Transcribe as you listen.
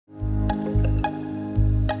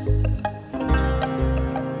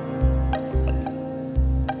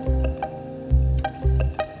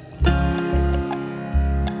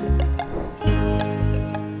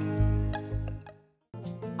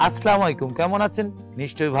আসসালামু আলাইকুম, কেমন আছেন?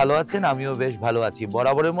 নিশ্চয়ই ভালো আছেন, আমিও বেশ ভালো আছি।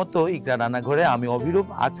 বরাবরের মতো ইকরা রান্নাঘরে আমি অভিরূপ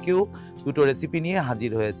আজকেও দুটো রেসিপি নিয়ে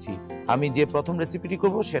হাজির হয়েছি। আমি যে প্রথম রেসিপিটি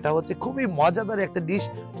করব সেটা হচ্ছে খুবই মজাদার একটা ডিশ,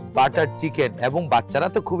 বাটার চিকেন, এবং বাচ্চারা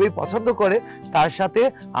তো খুবই পছন্দ করে। তার সাথে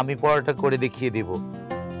আমি পরোটা করে দেখিয়ে দেব।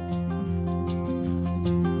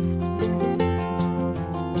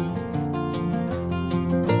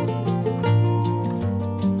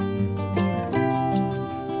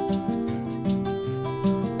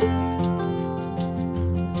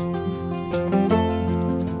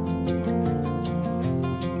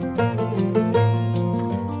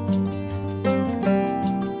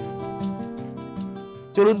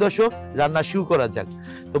 চলুন দর্শক, রান্না শুরু করা যাক।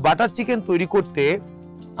 তো বাটার চিকেন তৈরি করতে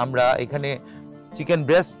আমরা এখানে চিকেন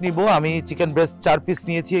ব্রেস্ট নিব। আমি চিকেন ব্রেস্ট 4 পিস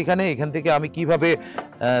নিয়েছি। এখান থেকে আমি কিভাবে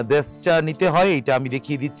ব্রেস্টটা নিতে হয় এটা আমি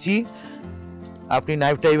দেখিয়ে দিচ্ছি। আপনি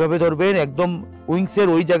নাইফটা এইভাবে ধরবেন, একদম উইংসের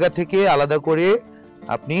ওই জায়গা থেকে আলাদা করে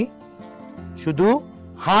আপনি শুধু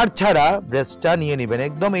হাড় ছাড়া ব্রেস্টটা নিয়ে নেবেন।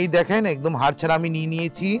 একদম এই দেখেন, একদম হাড় ছাড়া আমি নিয়ে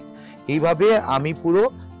নিয়েছি। এইভাবে আমি পুরো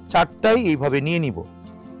 4টাই এইভাবে নিয়ে নিব।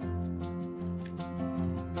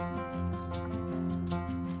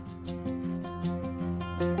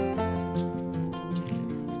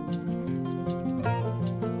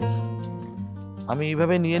 আমি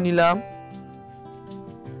এইভাবে নিয়ে নিলাম।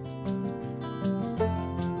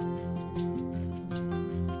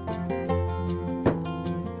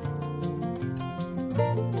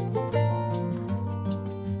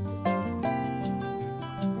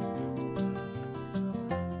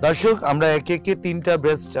 দর্শক, আমরা একে একে 3টা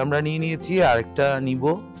ব্রেস্ট আমরা নিয়ে নিয়েছি, আর একটা নিব।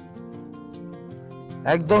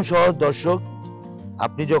 একদম সহজ দর্শক,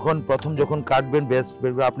 আপনি যখন কাটবেন ব্রেস্ট,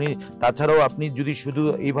 আপনি তাছাড়াও আপনি যদি শুধু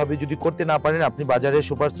এইভাবে যদি করতে না পারেন, আপনি বাজারে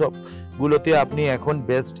সুপার শপ গুলোতে আপনি এখন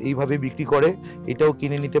ব্রেস্ট এইভাবে বিক্রি করে, এটাও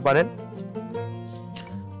কিনে নিতে পারেন।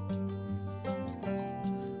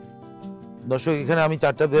 দর্শক, এখানে আমি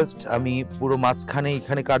 4টা ব্রেস্ট আমি পুরো মাঝখানে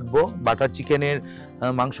এখানে কাটবো। বাটার চিকেনের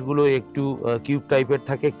মাংসগুলো একটু কিউব টাইপের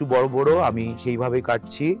থাকে, একটু বড় বড়, আমি সেইভাবে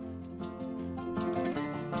কাটছি।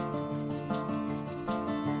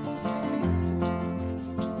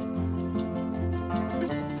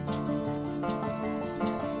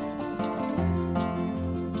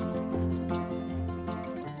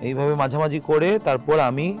 এইভাবে মাঝামাঝি করে তারপর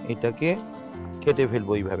আমি এটাকে কেটে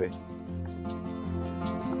ফেলবো এইভাবে।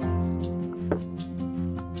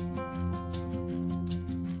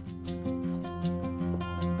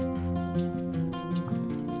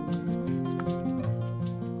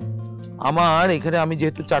 আমার এখানে আমি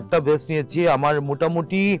যেহেতু 4টা ব্রেস্ট নিয়েছি, আমার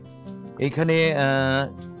মোটামুটি এখানে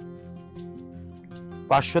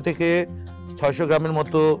 500 থেকে 600 গ্রামের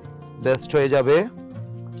মতো ব্রেস্ট হয়ে যাবে।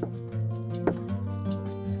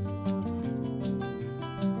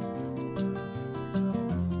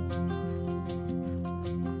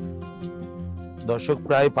 দর্শক,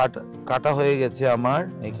 প্রায় কাটা হয়ে গেছে আমার,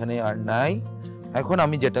 এখানে আর নাই। এখন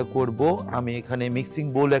আমি যেটা করব, আমি এখানে মিক্সিং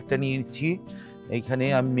বোল একটা নিয়েছি। এইখানে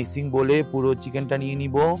আমি মিক্সিং বোলে পুরো চিকেনটা নিয়ে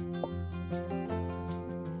নিব।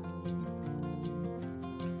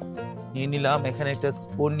 নিয়ে নিলাম। এখানে একটা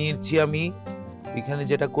স্পুন নিয়েছি আমি। এখানে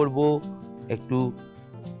যেটা করব, একটু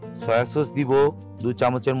সয়া সস দিব 2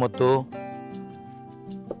 চামচের মতো,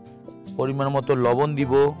 পরিমাণ মতো লবণ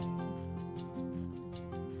দিব,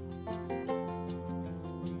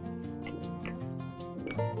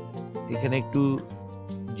 এখানে একটু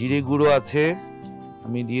জিরে গুঁড়ো আছে,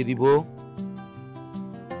 আমি দিয়ে দিব।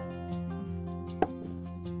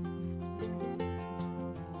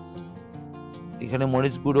 এখানে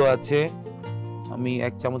মরিচ গুঁড়ো আছে, আমি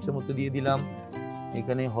 1 চামচের মতো দিয়ে দিলাম।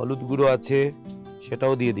 এখানে হলুদ গুঁড়ো আছে,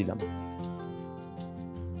 সেটাও দিয়ে দিলাম।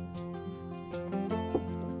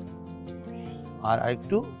 আর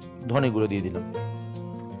একটু ধনে গুঁড়ো দিয়ে দিলাম।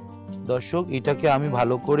 দর্শক, এটাকে আমি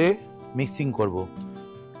ভালো করে মিক্সিং করব।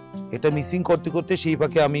 এটা মিক্সিং করতে করতে সেই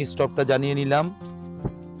ফাঁকে আমি স্টোভটা জ্বালিয়ে নিলাম।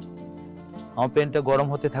 আমার প্যানটা গরম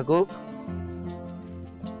হতে থাকুক।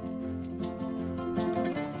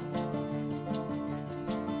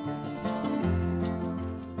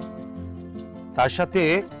 তার সাথে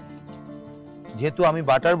যেহেতু আমি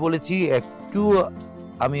বাটার বলেছি, একটু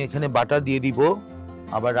আমি এখানে বাটার দিয়ে দিব।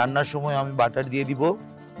 আবার রান্নার সময় আমি বাটার দিয়ে দিব।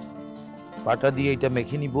 বাটার দিয়ে এটা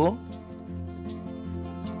মেখে নিব।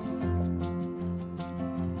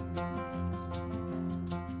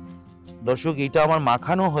 দর্শক, এটা আমার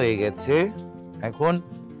মাখানো হয়ে গেছে। এখন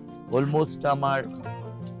অলমোস্ট আমার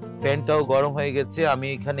প্যানটাও গরম হয়ে গেছে। আমি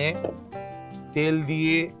এখানে তেল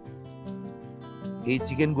দিয়ে এই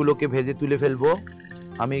চিকেনগুলোকে ভেজে তুলে ফেলবো।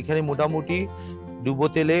 আমি এখানে মোটামুটি ডুবো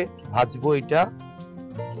তেলে ভাজবো এটা।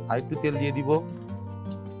 আর একটু তেল দিয়ে দিব।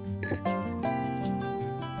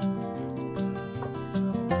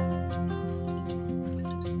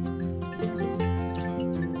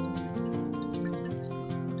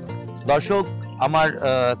 দর্শক, আমার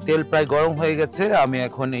তেল প্রায় গরম হয়ে গেছে। আমি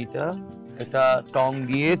এখন এটা টং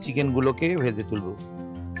দিয়ে চিকেনগুলোকে ভেজে তুলবো।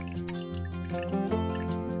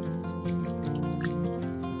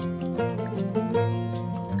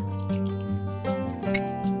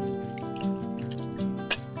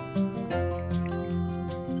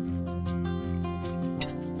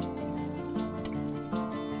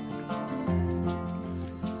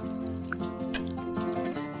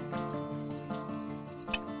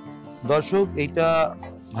 দর্শক, এইটা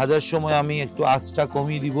ভাজার সময় আমি একটু আঁচটা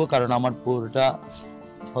কমিয়ে দিব, কারণ আমার পুরোটা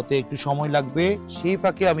হতে একটু সময় লাগবে। সেই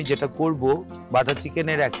ফাঁকে আমি যেটা করব, বাটার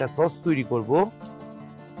চিকেনের একটা সস তৈরি করব।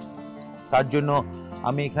 তার জন্য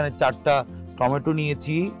আমি এখানে 4টা টমেটো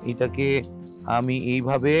নিয়েছি। এটাকে আমি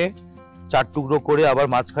এইভাবে 4 টুকরো করে আবার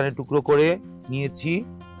মাঝখানে টুকরো করে নিয়েছি।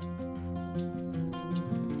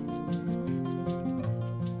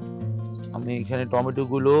 আমি এখানে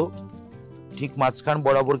টমেটোগুলো ঠিক মাঝখান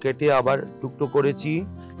বরাবর কেটে আবার টুকরো করেছি।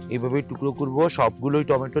 এইভাবে টুকরো করব, সবগুলোই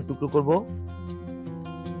টমেটো টুকরো করব।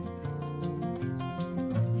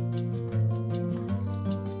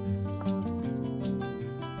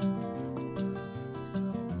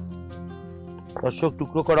 দর্শক,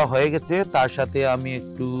 টুকরো করা হয়ে গেছে। তার সাথে আমি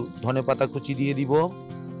একটু ধনেপাতা কুচি দিয়ে দিব।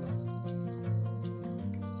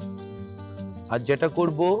 আর যেটা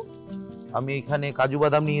করব, আমি এখানে কাজু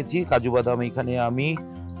বাদাম নিয়েছি। কাজু বাদাম এখানে আমি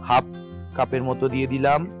হাফ কাপের মতো দিয়ে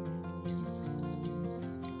দিলাম।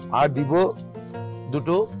 আর দিব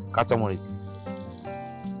 2টো কাঁচামরিচ।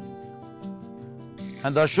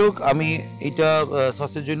 হ্যাঁ দর্শক, আমি এটা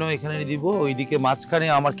সসের জন্য এখানে দিব। ওইদিকে মাঝখানে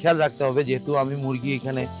আমার খেয়াল রাখতে হবে, যেহেতু আমি মুরগি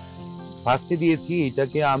এখানে ভাজতে দিয়েছি,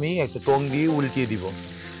 এটাকে আমি একটা টং দিয়ে উল্টিয়ে দিব।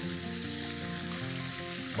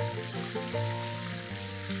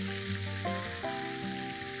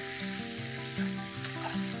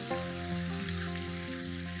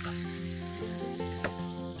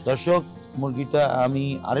 দর্শক, মুরগিটা আমি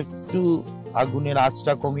আরেকটু আগুনের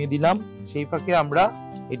আঁচটা কমিয়ে দিলাম। সেই ফাঁকে আমরা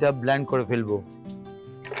এটা ব্লেন্ড করে ফেলবো।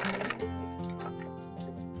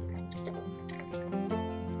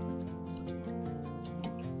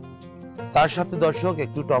 তার সাথে দর্শক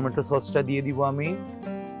একটু টমেটো সসটা দিয়ে দিব। আমি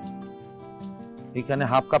এখানে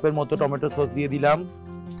হাফ কাপের মতো টমেটো সস দিয়ে দিলাম।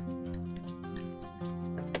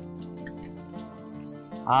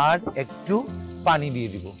 আর একটু পানি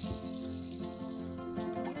দিয়ে দিব।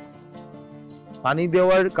 পানি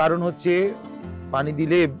দেওয়ার কারণ হচ্ছে, পানি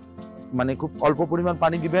দিলে মানে খুব অল্প পরিমাণ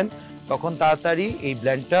পানি দিবেন, তখন তাড়াতাড়ি এই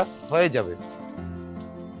ব্লেন্ডটা হয়ে যাবে।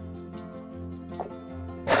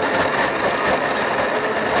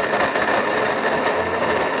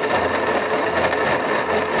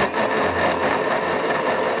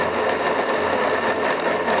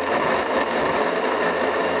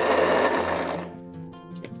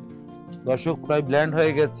 দর্শক, প্রায় ব্লেন্ড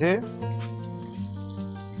হয়ে গেছে।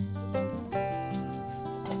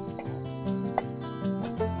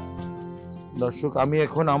 দর্শক, আমি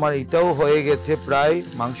এখন আমার এটাও হয়ে গেছে, প্রায়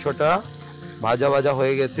মাংসটা ভাজা ভাজা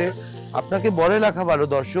হয়ে গেছে। আপনাকে বলে রাখা ভালো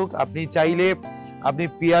দর্শক, আপনি চাইলে আপনি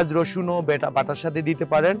পেঁয়াজ রসুনও বাটার সাথে দিতে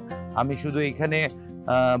পারেন। আমি শুধু এখানে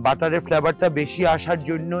বাটারের ফ্লেভারটা বেশি আসার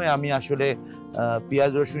জন্য আমি আসলে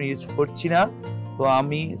পেঁয়াজ রসুন ইউজ করছি না। তো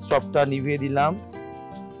আমি স্টোভটা নিভিয়ে দিলাম।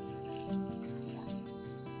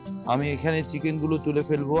 আমি এখানে চিকেনগুলো তুলে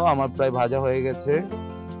ফেলবো। আমার প্রায় ভাজা হয়ে গেছে।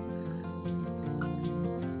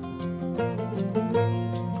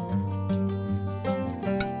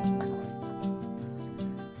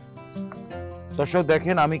 দর্শক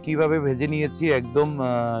দেখেন আমি কিভাবে ভেজে নিয়েছি, একদম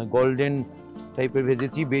গোল্ডেন টাইপের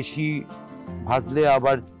ভেজেছি। বেশি ভাজলে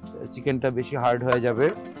আবার চিকেনটা বেশি হার্ড হয়ে যাবে।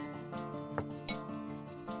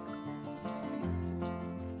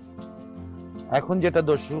 এখন যেটা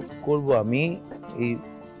দর্শক করব, আমি এই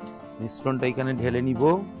মিশ্রণটা এখানে ঢেলে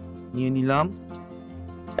নিয়ে নিলাম।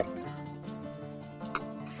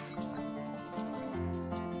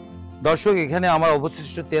 দর্শক, এখানে আমার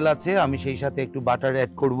অবশিষ্ট তেল আছে, আমি সেই সাথে একটু বাটার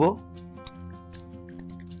অ্যাড করব।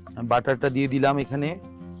 বাটারটা দিয়ে দিলাম এখানে।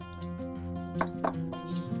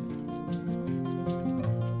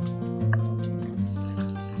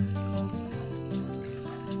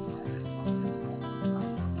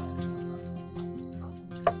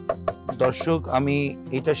 দর্শক, আমি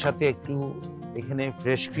এটার সাথে একটু এখানে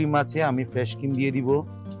ফ্রেশ ক্রিম আছে, আমি ফ্রেশ ক্রিম দিয়ে দিব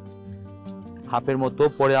হাফের মতো,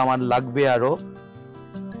 পরে আমার লাগবে আরো।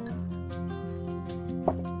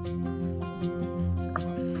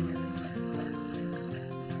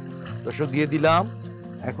 দর্শক, দিয়ে দিলাম।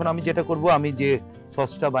 এখন আমি যেটা করব, আমি যে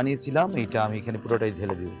সসটা বানিয়েছিলাম এইটা আমি এখানে পুরোটাই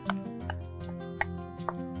ঢেলে দিব।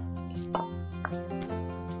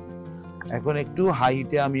 এখন একটু হাই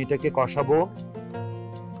হিটে আমি এটাকে কষাবো।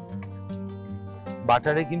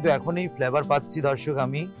 বাটারে কিন্তু এখন এই ফ্লেভার পাচ্ছি দর্শক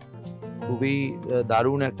আমি। খুবই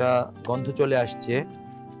দারুণ একটা গন্ধ চলে আসছে।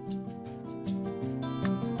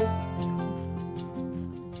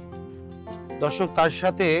 দর্শক, তার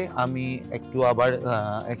সাথে আমি একটু আবার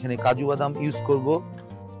এখানে কাজু বাদাম ইউজ করব।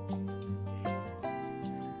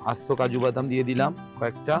 আস্ত কাজু বাদাম দিয়ে দিলাম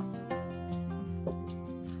কয়েকটা।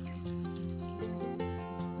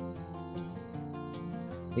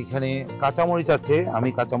 এখানে কাঁচামরিচ আছে, আমি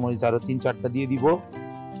কাঁচামরিচ আরো 3-4টা দিয়ে দিব।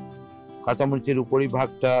 কাঁচামরিচের উপরই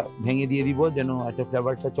ভাগটা ভেঙে দিয়ে দিব যেন একটা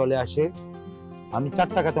ফ্লেভারটা চলে আসে। আমি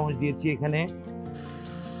 4টা কাঁচামরিচ দিয়েছি এখানে।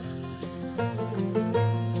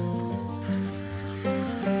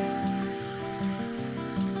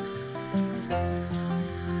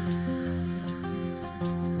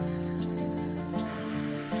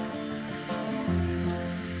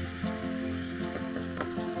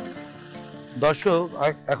 দর্শক,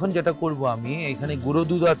 এখন যেটা করব আমি, এখানে গুঁড়ো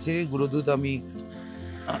দুধ আছে, গুঁড়ো দুধ আমি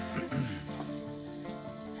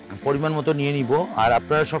পরিমাণ মতো নিয়ে নিব। আর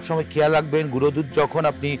আপনারা সবসময় খেয়াল রাখবেন, গুঁড়ো দুধ যখন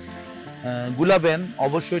আপনি গুলাবেন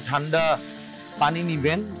অবশ্যই ঠান্ডা পানি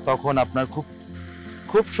নিবেন, তখন আপনার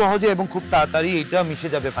খুব সহজে এবং খুব তাড়াতাড়ি এটা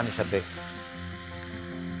মিশে যাবে পানির সাথে।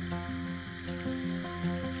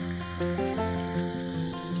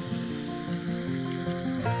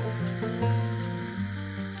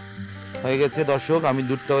 হয়ে গেছে দর্শক, আমি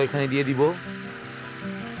দুধটাও এখানে দিয়ে দিব।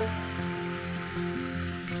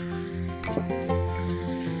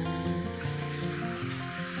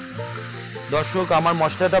 দর্শক, আমার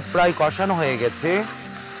মশলাটা প্রায় কষানো হয়ে গেছে।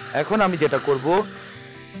 এখন আমি যেটা করব,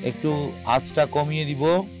 একটু আঁচটা কমিয়ে দিব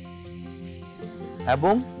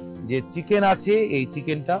এবং যে চিকেন আছে এই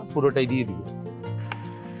চিকেনটা পুরোটাই দিয়ে দিব।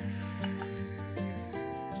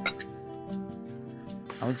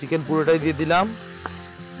 আমি চিকেন পুরোটাই দিয়ে দিলাম।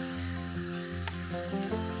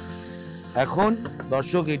 এখন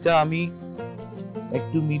দর্শক, এটা আমি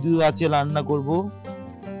একটু মৃদু আঁচে রান্না করব।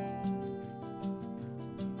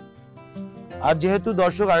 আর যেহেতু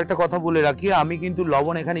দর্শক, আরেকটা কথা বলে রাখি, আমি কিন্তু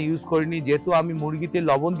লবণ এখানে ইউজ করিনি, যেহেতু আমি মুরগিতে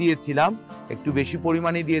লবণ দিয়েছিলাম, একটু বেশি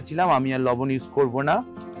পরিমাণে দিয়েছিলাম, আমি আর লবণ ইউজ করব না।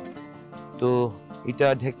 তো এটা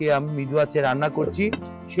ঢেকে আমি মৃদু আঁচে রান্না করছি,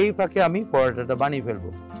 সেই ফাঁকে আমি পরোটাটা বানিয়ে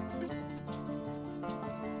ফেলবো।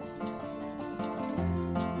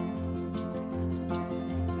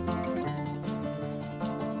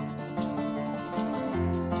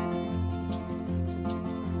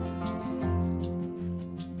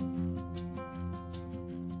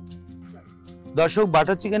 দর্শক,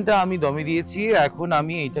 বাটার চিকেনটা আমি দমে দিয়েছি।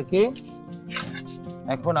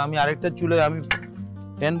 এখন আমি আরেকটা চুলায় আমি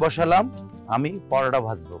প্যান বসালাম, আমি পরোটা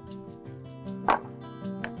ভাজবো।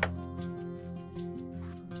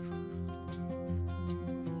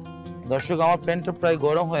 দর্শক, আমার প্যানটা প্রায়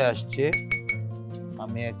গরম হয়ে আসছে।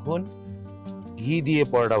 আমি এখন ঘি দিয়ে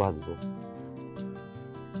পরোটা ভাজবো।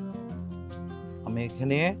 আমি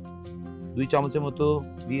এখানে 2 চামচের মতো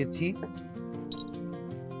দিয়েছি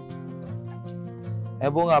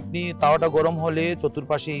এবং আপনি তাওয়াটা গরম হলে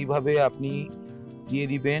চতুর্পাশে এইভাবে আপনি দিয়ে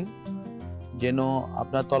দিবেন যেন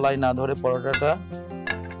আপনার তলায় না ধরে পরোটাটা।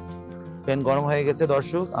 প্যান গরম হয়ে গেছে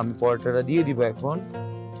দর্শক, আমি পরোটাটা দিয়ে দিব। এখন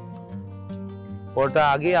পরোটা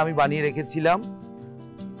আগে আমি বানিয়ে রেখেছিলাম,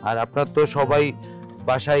 আর আপনার তো সবাই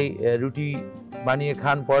বাসায় রুটি বানিয়ে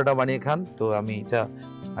খান, পরোটা বানিয়ে খান, তো আমি এটা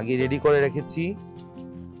আগে রেডি করে রেখেছি।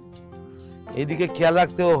 এইদিকে খেয়াল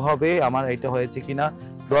রাখতেও হবে আমার এটা হয়েছে কিনা।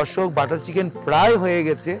 দর্শক, বাটার চিকেন প্রায় হয়ে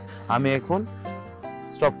গেছে, আমি এখন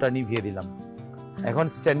স্টোভটা নিভিয়ে দিলাম। এখন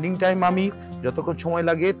স্ট্যান্ডিং টাইম আমি যতক্ষণ সময়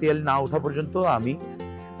লাগে তেল না ওঠা পর্যন্ত আমি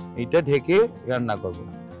এটা ঢেকে রান্না করব।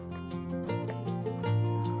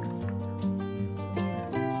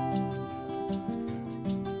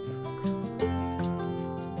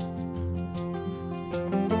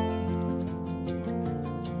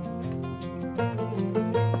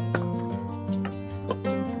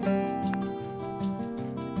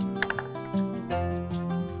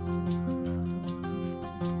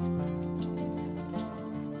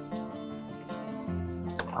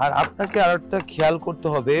 আর আপনাকে আরেকটা খেয়াল করতে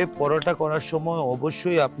হবে, পরোটা করার সময়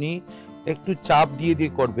অবশ্যই আপনি একটু চাপ দিয়ে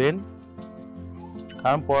করবেন,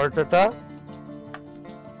 কারণ পরোটাটা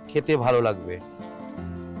খেতে ভালো লাগবে।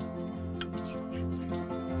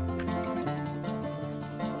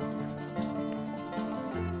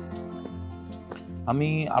 আমি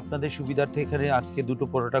আপনাদের সুবিধার্থে এখানে আজকে 2টো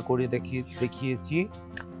পরোটা করে দেখিয়েছি।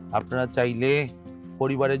 আপনারা চাইলে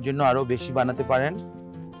পরিবারের জন্য আরো বেশি বানাতে পারেন।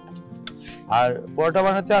 আর পরোটা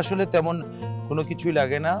বানাতে আসলে তেমন কোনো কিছুই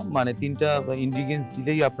লাগে না, মানে 3টা ইনগ্রিডিয়েন্টস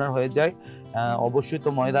দিলেই আপনার হয়ে যায়। অবশ্যই তো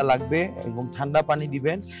ময়দা লাগবে এবং ঠান্ডা পানি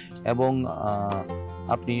দিবেন এবং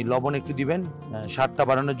আপনি লবণ একটু দিবেন স্বাদটা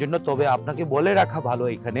বাড়ানোর জন্য। তবে আপনাকে বলে রাখা ভালো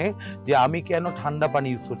এখানে যে আমি কেন ঠান্ডা পানি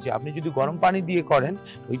ইউজ করছি। আপনি যদি গরম পানি দিয়ে করেন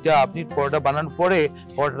ওইটা আপনি পরোটা বানানোর পরে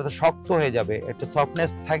পরোটাটা শক্ত হয়ে যাবে, একটা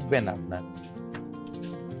সফটনেস থাকবে না আপনার।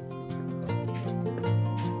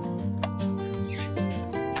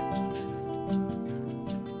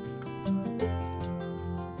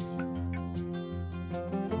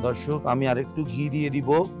 দর্শক আমি আরেকটু ঘি দিয়ে দিব।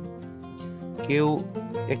 কেউ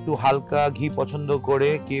একটু হালকা ঘি পছন্দ করে,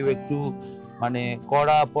 কেউ একটু মানে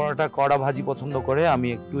কড়া পরোটা কড়া ভাজি পছন্দ করে। আমি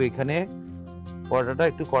একটু এখানে পরোটাটা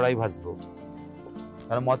একটু কড়াই ভাজবো,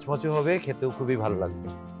 কারণ মচমচে হবে, খেতেও খুবই ভালো লাগবে।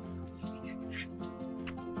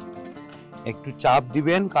 একটু চাপ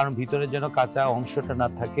দিবেন, কারণ ভিতরে যেন কাঁচা অংশটা না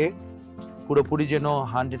থাকে, পুরোপুরি যেন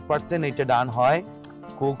 100% এটা ডান হয়,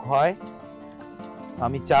 কুক হয়।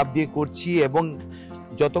 আমি চাপ দিয়ে করছি, এবং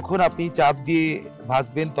যতক্ষণ আপনি চাপ দিয়ে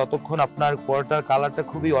ভাজবেন ততক্ষণ আপনার পরোটার কালারটা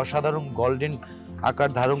খুবই অসাধারণ গোল্ডেন আকার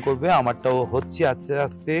ধারণ করবে। আমারটাও হচ্ছে আস্তে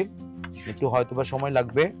আস্তে, একটু হয়তোবা সময়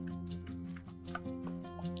লাগবে।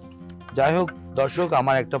 যাই হোক দর্শক,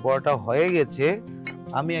 আমার একটা পরোটা হয়ে গেছে।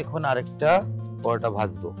 আমি এখন আরেকটা পরোটা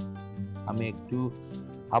ভাজবো। আমি একটু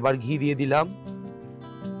আবার ঘি দিয়ে দিলাম।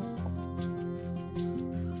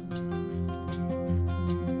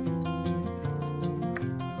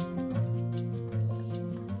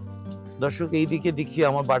 দর্শক এইদিকে দেখি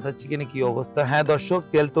আমার বাটার চিকেনে কি অবস্থা। হ্যাঁ দর্শক,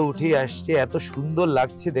 তেল তো উঠেই আসছে, এত সুন্দর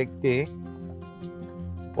লাগছে দেখতে।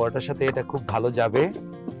 পরোটার সাথে এটা খুব ভালো যাবে।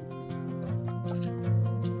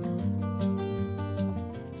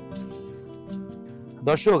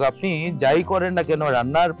 দর্শক আপনি যাই করেন না কেন,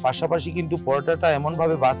 রান্নার পাশাপাশি কিন্তু পরোটাটা এমন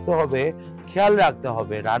ভাবে ভাজতে হবে, খেয়াল রাখতে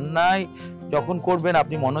হবে। রান্নায় যখন করবেন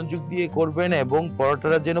আপনি মনোযোগ দিয়ে করবেন, এবং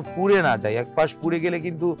পরোটাটা যেন পুড়ে না যায়। এক পাশ পুড়ে গেলে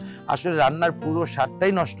কিন্তু আসলে রান্নার পুরো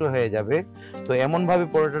স্বাদটাই নষ্ট হয়ে যাবে। তো এমন ভাবে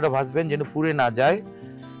পরোটাটা ভাজবেন যেন পুড়ে না যায়।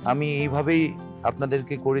 আমি এইভাবেই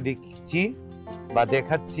আপনাদেরকে করে দিচ্ছি বা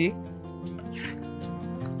দেখাচ্ছি।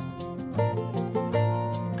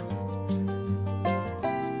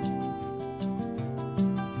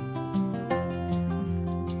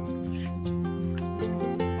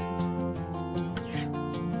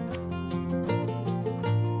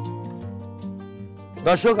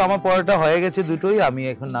 দর্শক আমার পরোটা হয়ে গেছে দুটোই, আমি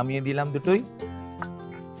এখন নামিয়ে দিলাম দুটোই।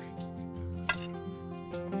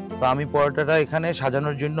 তো আমি পরোটাটা এখানে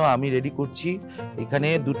সাজানোর জন্য আমি রেডি করছি। এখানে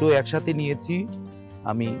দুটো একসাথে নিয়েছি,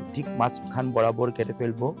 আমি ঠিক মাঝখান বরাবর কেটে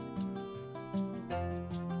ফেলবো।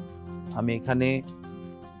 আমি এখানে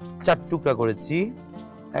 4 টুকরা করেছি।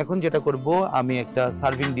 এখন যেটা করব, আমি একটা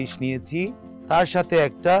সার্ভিং ডিশ নিয়েছি, তার সাথে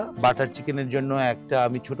একটা বাটার চিকেনের জন্য একটা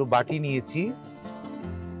আমি ছোট বাটি নিয়েছি।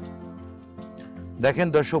 দেখেন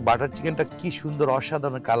দর্শক, বাটার চিকেনটা কি সুন্দর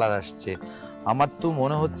অসাধারণ কালার আসছে। আমার তো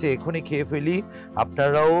মনে হচ্ছে এখনই খেয়ে ফেলি।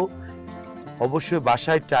 আপনারাও অবশ্যই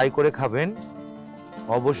বাসায় ট্রাই করে খাবেন,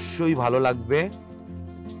 অবশ্যই ভালো লাগবে।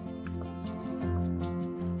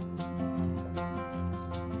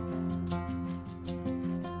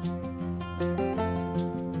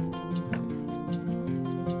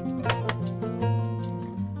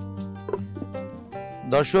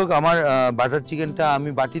 দর্শক আমার বাটার চিকেনটা আমি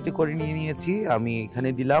বাটিতে করে নিয়ে নিয়েছি। আমি এখানে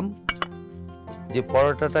দিলাম, যে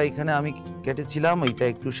পরোটাটা এখানে আমি কেটেছিলাম ওইটা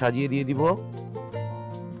একটু সাজিয়ে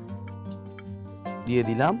দিয়ে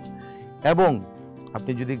দিলাম। এবং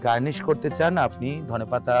আপনি যদি গার্নিশ করতে চান, আপনি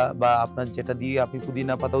ধনেপাতা বা আপনার যেটা দিয়ে আপনি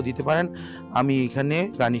পুদিনা পাতাও দিতে পারেন। আমি এখানে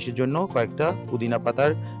গার্নিশের জন্য কয়েকটা পুদিনা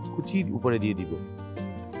পাতার কুচি উপরে দিয়ে দিব।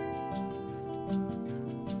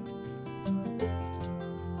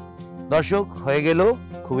 দর্শক হয়ে গেল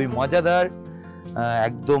খুবই মজাদার,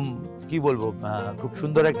 একদম কি বলবো, খুব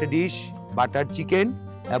সুন্দর একটা ডিশ, বাটার চিকেন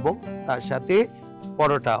এবং তার সাথে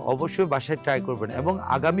পরোটা। অবশ্যই বাসায় ট্রাই করবেন। এবং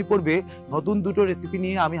আগামী পর্বে নতুন দুটো রেসিপি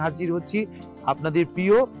নিয়ে আমি হাজির হচ্ছি আপনাদের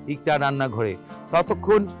প্রিয় ইকরা রান্নাঘরে।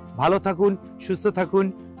 ততক্ষণ ভালো থাকুন, সুস্থ থাকুন,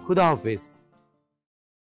 খুদা হাফেজ।